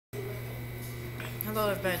Hello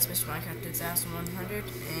everybody, it's Mr. Minecraft 2100,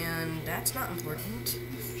 and that's not important.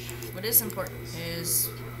 What is important is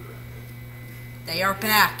they are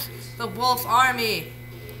back! The wolf army!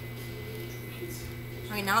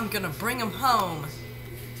 Alright, now I'm gonna bring them home.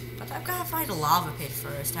 But I've gotta find a lava pit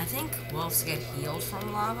first. I think wolves get healed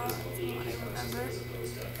from lava, from what I remember.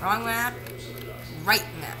 Wrong map. Right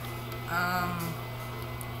map.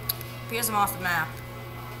 Appears I'm off the map.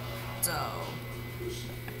 So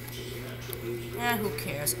who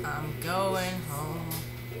cares? I'm going home.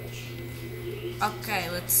 Okay,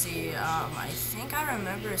 let's see. I think I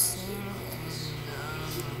remember seeing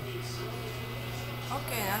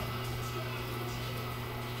okay,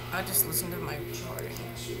 I just listened to my recording.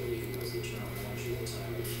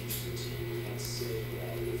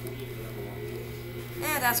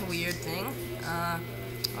 Yeah, that's a weird thing.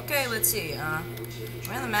 Okay, let's see.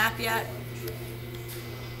 We're on the map yet?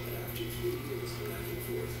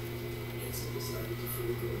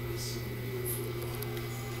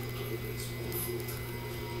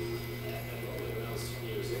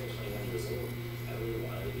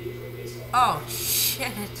 Oh, shit.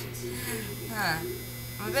 Huh.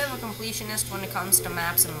 I'm a bit of a completionist when it comes to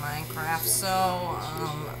maps in Minecraft, so,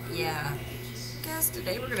 yeah. I guess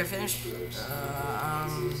today we're gonna finish,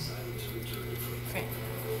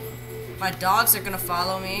 my dogs are gonna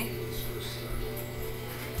follow me.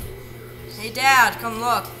 Hey, Dad, come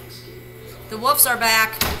look. The wolves are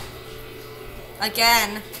back.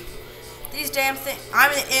 Again. These damn things.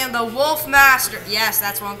 I'm the wolf master. Yes,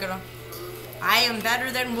 that's what I'm gonna. I am better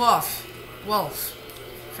than Wolf. Wolf.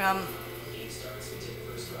 From.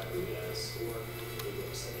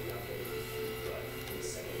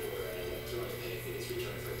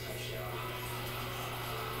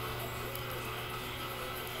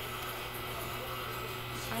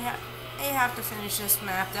 I have to finish this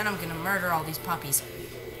map, then I'm gonna murder all these puppies.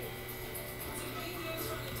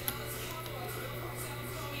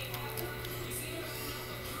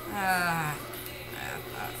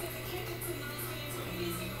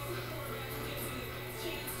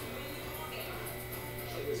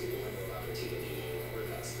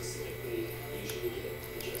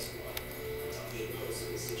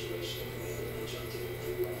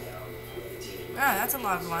 That's a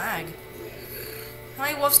lot of lag. How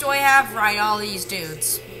many wolves do I have? Right, all these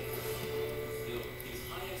dudes.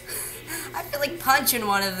 I feel like punching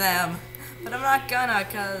one of them, but I'm not gonna,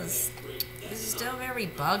 cause this is still very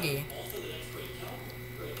buggy.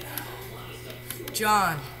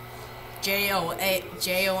 John, Jon,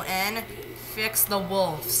 fix the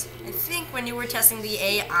wolves. I think when you were testing the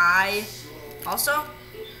AI, also,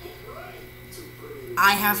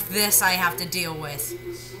 I have this I have to deal with.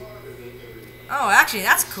 Oh, actually,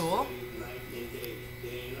 that's cool.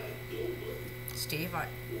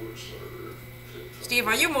 Steve,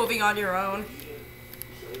 are you moving on your own?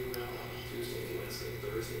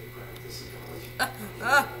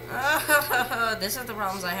 This is the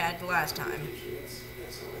problems I had last time.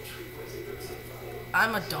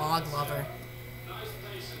 I'm a dog lover.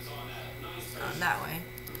 That way.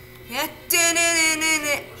 Yeah,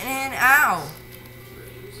 and ow.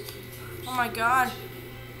 Oh my god.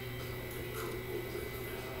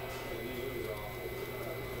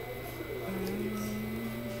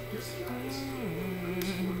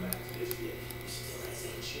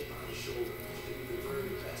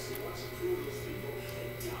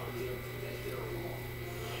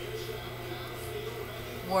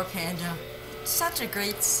 War Panda. Such a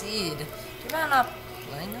great seed. Do you mind not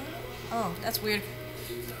playing on it? Oh, that's weird.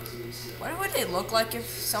 What would it look like if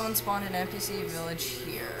someone spawned an NPC village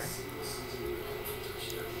here?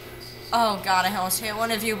 Oh god, I almost hit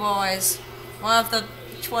one of you boys. One of the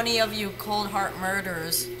 20 of you cold heart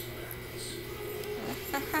murderers.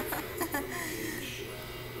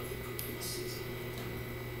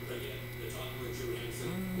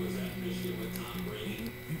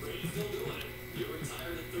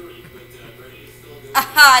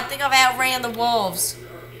 Aha, I think I've outran the wolves.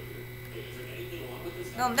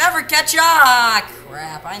 They'll never catch up. Ah,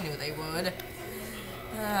 crap, I knew they would.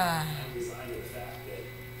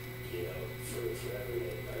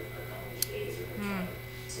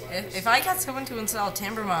 If I got someone to install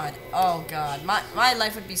Timber Mod, oh god, my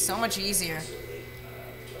life would be so much easier.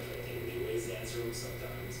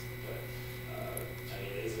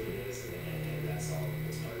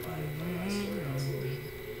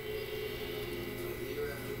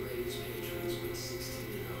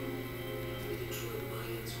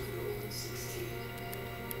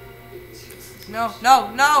 No,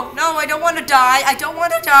 no, no, no, I don't want to die. I don't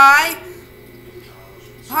want to die.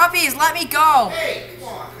 Puppies, let me go. Hey, come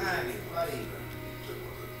on, honey, buddy.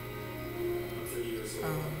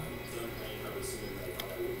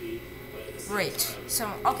 Great.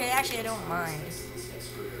 So, okay, actually, I don't mind.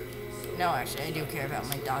 No, actually, I do care about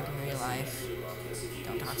my dog in real life.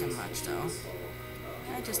 Don't talk to him much, though.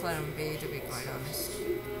 I just let him be, to be quite honest.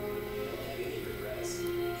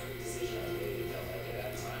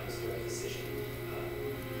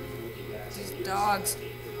 These dogs.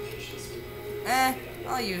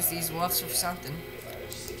 I'll use these wolves for something.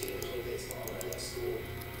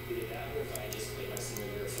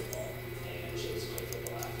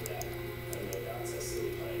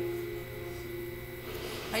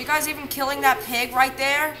 Are you guys even killing that pig right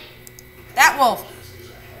there? That wolf!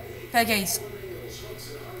 Piggies.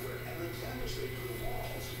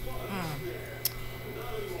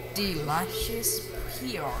 Delicious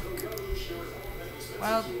pork.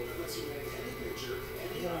 Well,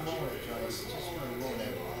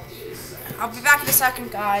 I'll be back in a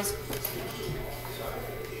second, guys.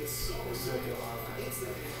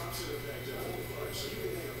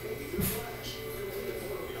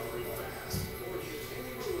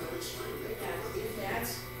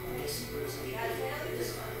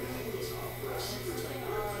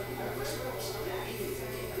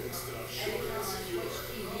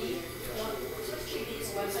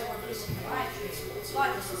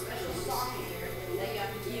 But there's a special software that you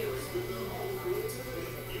have to use.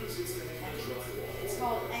 It's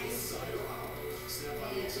called X.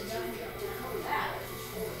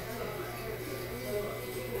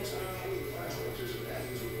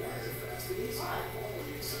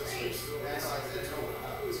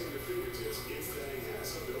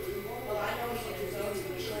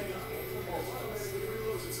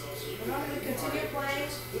 We're not going to continue playing.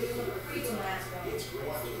 We're free to mask them.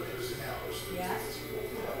 Yeah.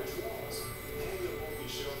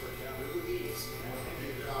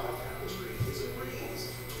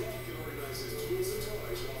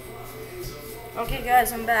 Okay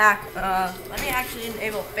guys, I'm back. Let me actually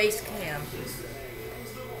enable face cam.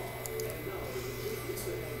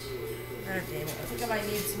 God damn it, I think I might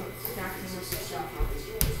need some more stuff.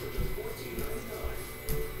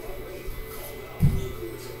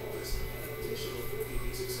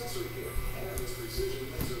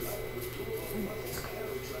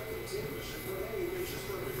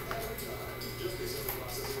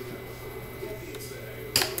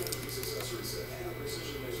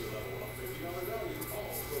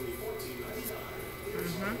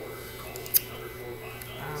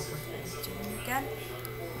 Again.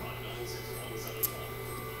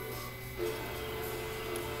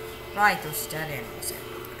 Right, those dead animals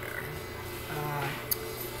everywhere.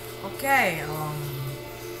 Okay,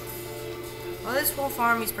 well, this wolf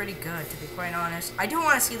army's pretty good, to be quite honest. I do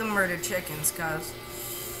want to see them murder chickens, cause,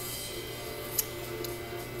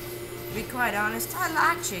 to be quite honest, I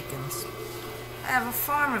like chickens. I have a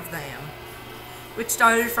farm of them, which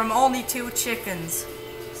started from only 2 chickens.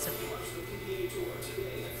 So,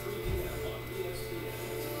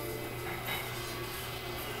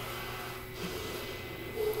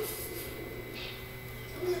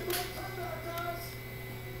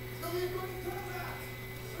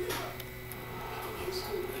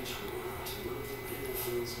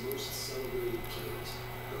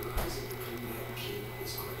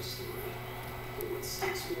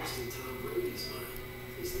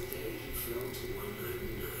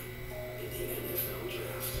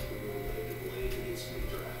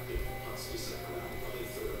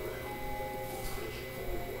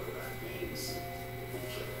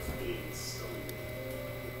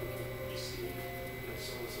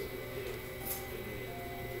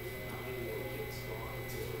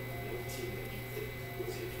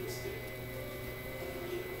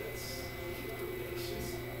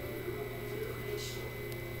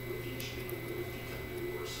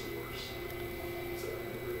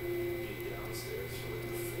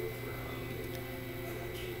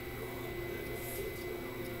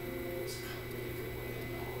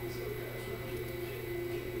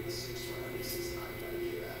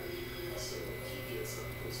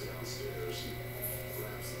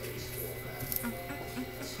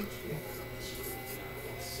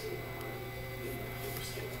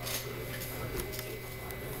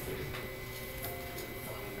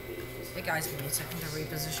 hey guys, give me a second to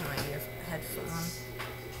reposition my headphone.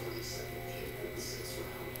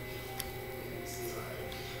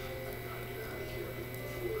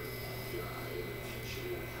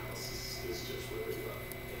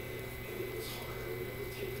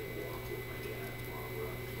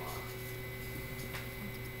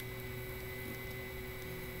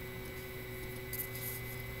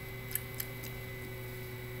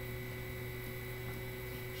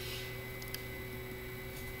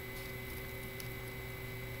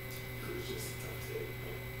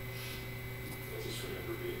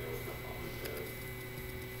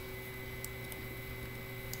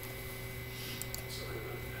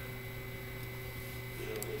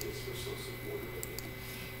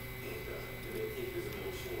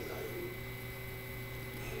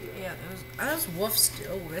 Are those wolves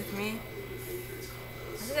still with me?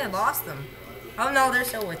 I think I lost them. Oh no, they're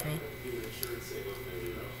still with me.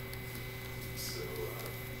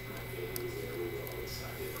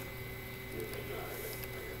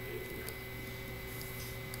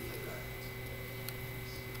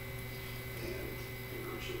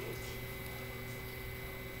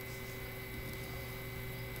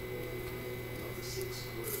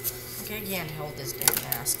 Okay, I can't hold this damn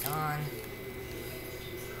mask on.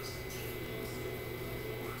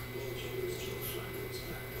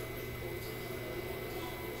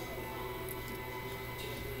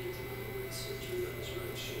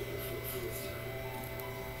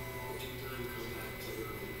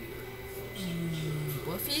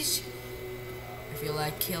 Wolfies? I feel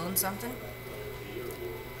like killing something.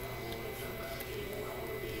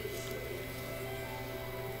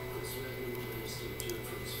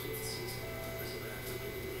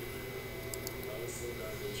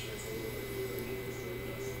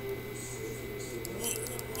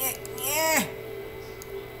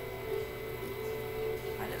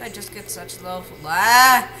 Why did I just get such low?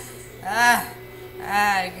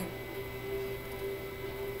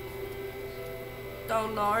 Oh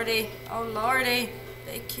lordy, oh lordy,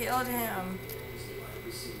 they killed him.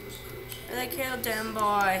 They killed him,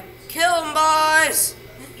 boy. Kill him, boys!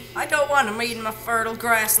 I don't want him eating my fertile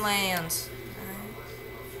grasslands.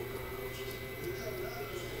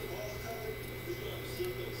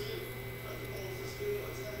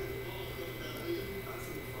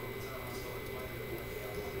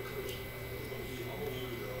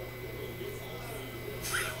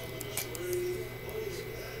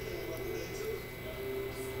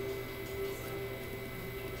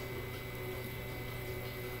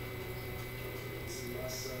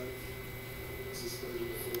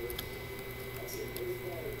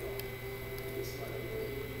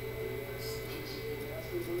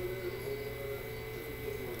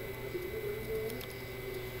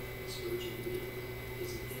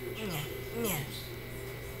 Yeah.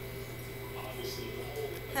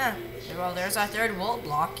 Huh. Well, there's our third wolf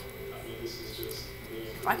block.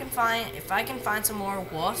 If I can find some more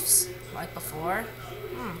wolves like before,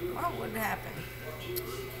 what would happen?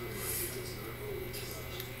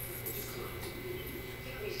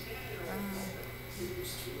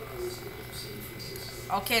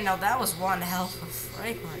 Okay, now that was one hell of a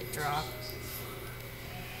frame rate drop.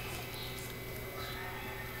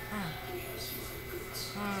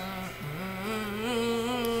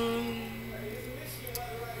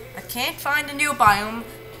 I can't find a new biome.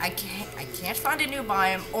 I can't find a new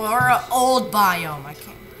biome or an old biome. I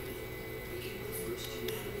can't.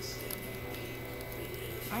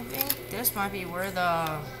 I think this might be where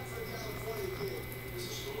the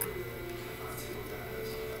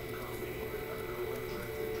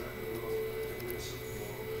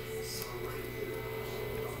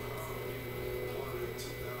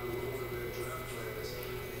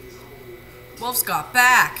wolves got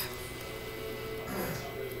back.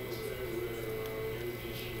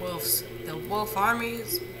 Wolves, the wolf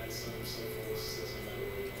armies.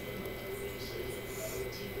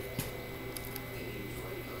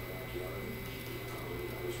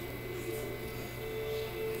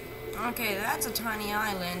 Okay, that's a tiny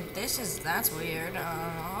island. That's weird.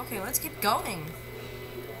 Okay, let's keep going.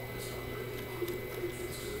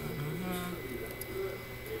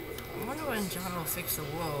 I wonder when John will fix the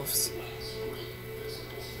wolves.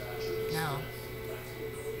 No.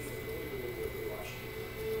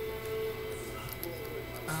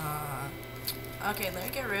 Okay, let me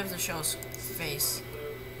get rid of the show's face.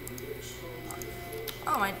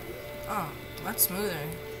 Oh, that's smoother.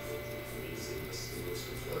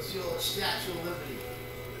 What's your Statue of Liberty?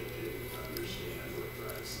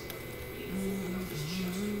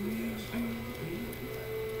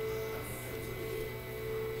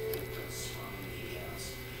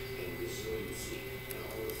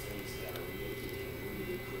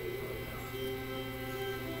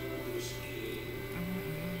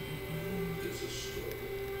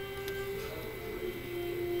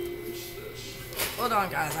 Hold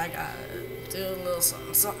on, guys. I gotta do a little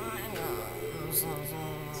something.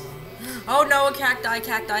 Oh no, a cacti,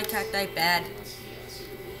 bad.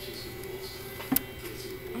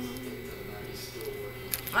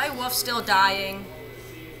 My wolf's still dying.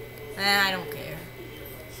 I don't care.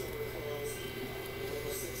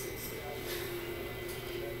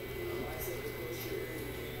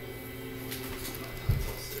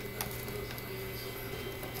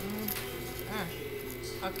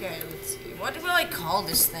 Okay, let's see. What do I call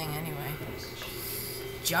this thing anyway?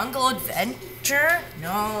 Jungle Adventure?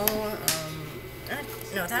 No,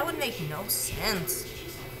 no, that would make no sense.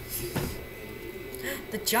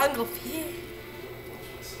 The jungle fear.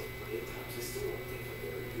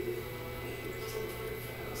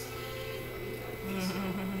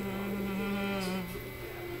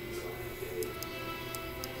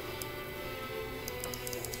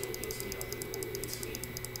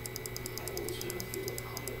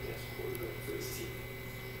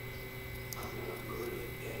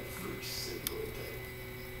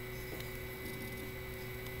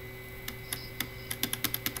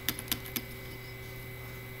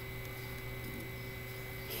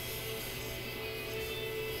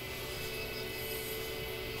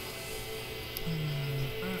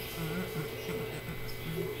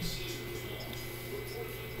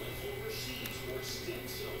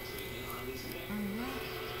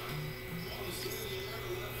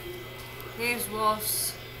 Here's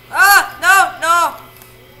wolves. Ah! No! No!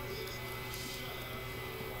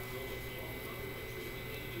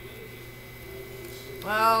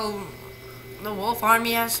 Well, the wolf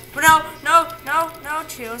army has. No! No! No! No!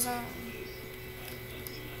 Chosen.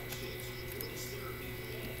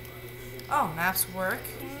 Oh, maps work.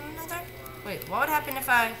 Another. Wait, what would happen if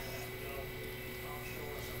I?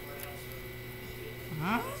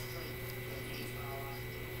 Hmm?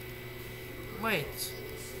 Wait.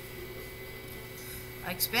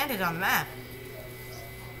 I expanded on the map.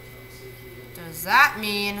 Does that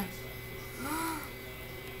mean...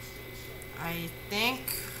 I think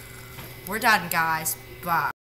we're done, guys. Bye.